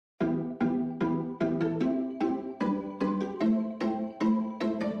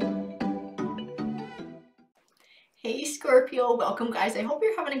Hey Scorpio, welcome guys. I hope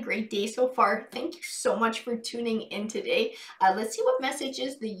you're having a great day so far. Thank you so much for tuning in today. Let's see what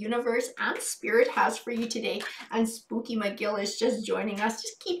messages the universe and spirit has for you today. And Spooky McGill is just joining us,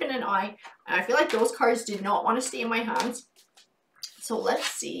 just keeping an eye. And I feel like those cards did not want to stay in my hands. So let's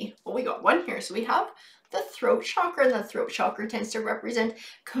see. Well, we got one here. So we have the throat chakra, and the throat chakra tends to represent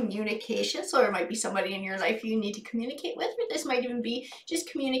communication. So there might be somebody in your life you need to communicate with, or this might even be just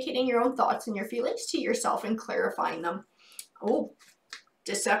communicating your own thoughts and your feelings to yourself and clarifying them. Oh,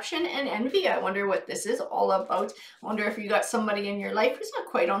 deception and envy. I wonder what this is all about. I wonder if you got somebody in your life who's not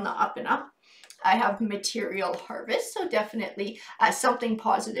quite on the up and up. I have material harvest, so definitely something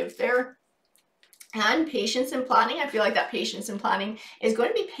positive there. And patience and planning. I feel like that patience and planning is going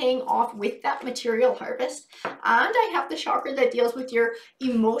to be paying off with that material harvest. And I have the chakra that deals with your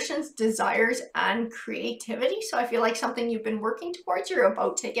emotions, desires, and creativity. So I feel like something you've been working towards, you're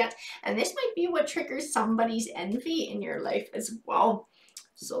about to get. And this might be what triggers somebody's envy in your life as well.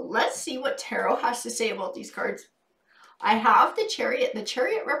 So let's see what tarot has to say about these cards. I have the Chariot. The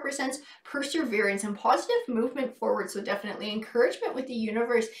Chariot represents perseverance and positive movement forward. So definitely encouragement with the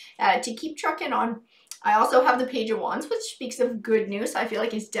universe to keep trucking on. I also have the Page of Wands, which speaks of good news. I feel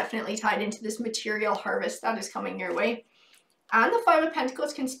like it's definitely tied into this material harvest that is coming your way. And the Five of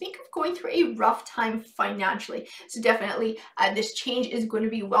Pentacles can speak of going through a rough time financially. So definitely this change is going to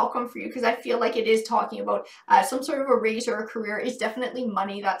be welcome for you, because I feel like it is talking about some sort of a raise or a career. It's definitely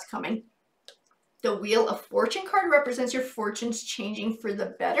money that's coming. The Wheel of Fortune card represents your fortunes changing for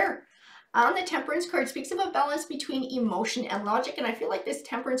the better. And the Temperance card speaks of a balance between emotion and logic. And I feel like this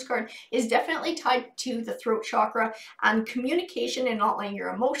Temperance card is definitely tied to the throat chakra and communication and not letting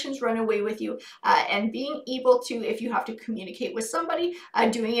your emotions run away with you. And being able to, if you have to communicate with somebody,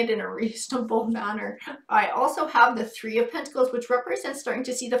 doing it in a reasonable manner. I also have the Three of Pentacles, which represents starting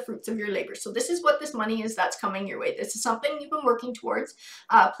to see the fruits of your labor. So this is what this money is that's coming your way. This is something you've been working towards,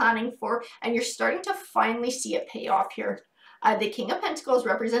 planning for, and you're starting to finally see it pay off here. The King of Pentacles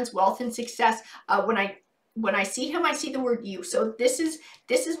represents wealth and success. When I see him, I see the word you. So this is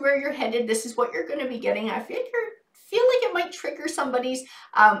where you're headed. This is what you're going to be getting. I feel like it might trigger somebody's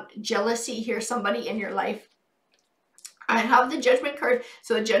jealousy here, somebody in your life. I have the Judgment card.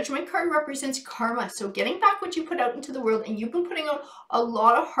 So the Judgment card represents karma. So getting back what you put out into the world, and you've been putting out a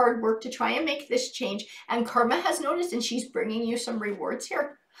lot of hard work to try and make this change. And karma has noticed, and she's bringing you some rewards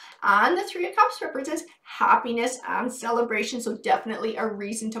here. And the Three of Cups represents happiness and celebration. So definitely a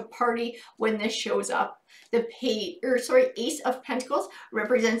reason to party when this shows up. The Ace of Pentacles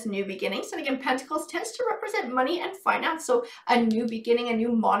represents new beginnings. And again, Pentacles tends to represent money and finance. So a new beginning, a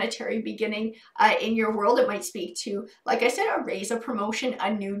new monetary beginning in your world. It might speak to, like I said, a raise, a promotion,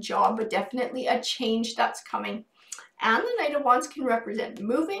 a new job, but definitely a change that's coming. And the Knight of Wands can represent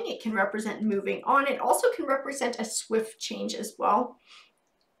moving. It can represent moving on. It also can represent a swift change as well.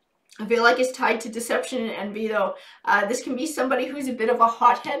 I feel like it's tied to deception and envy though. This can be somebody who's a bit of a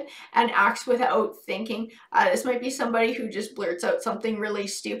hothead and acts without thinking. This might be somebody who just blurts out something really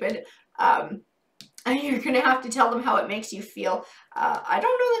stupid. And you're going to have to tell them how it makes you feel. I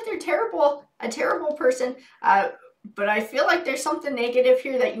don't know that they're a terrible person. But I feel like there's something negative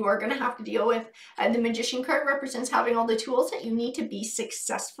here that you are going to have to deal with. The Magician card represents having all the tools that you need to be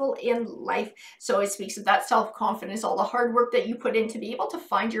successful in life. So it speaks of that self-confidence, all the hard work that you put in to be able to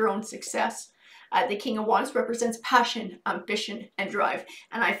find your own success. The King of Wands represents passion, ambition, and drive.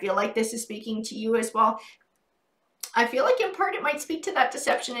 And I feel like this is speaking to you as well. I feel like in part it might speak to that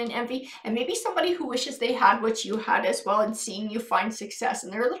deception and envy, and maybe somebody who wishes they had what you had as well, and seeing you find success,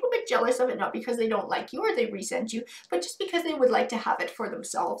 and they're a little bit jealous of it, not because they don't like you or they resent you, but just because they would like to have it for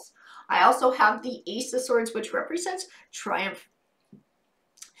themselves. I also have the Ace of Swords, which represents triumph.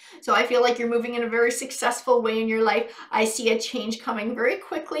 So I feel like you're moving in a very successful way in your life. I see a change coming very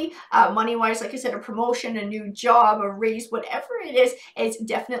quickly. Money-wise, like I said, a promotion, a new job, a raise, whatever it is, it's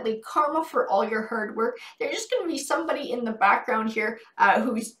definitely karma for all your hard work. There's just going to be somebody in the background here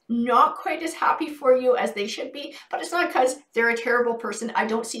who's not quite as happy for you as they should be, but it's not because they're a terrible person. I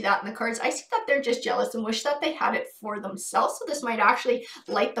don't see that in the cards. I see that they're just jealous and wish that they had it for themselves. So this might actually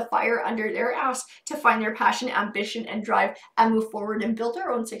light the fire under their ass to find their passion, ambition, and drive and move forward and build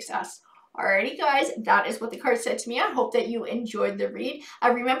their own success. Alrighty guys, that is what the card said to me. I hope that you enjoyed the read.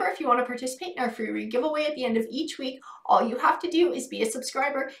 Remember, if you want to participate in our free read giveaway at the end of each week, all you have to do is be a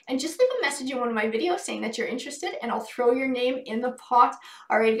subscriber and just leave a message in one of my videos saying that you're interested, and I'll throw your name in the pot.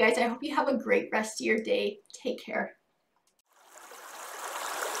 Alright guys, I hope you have a great rest of your day. Take care.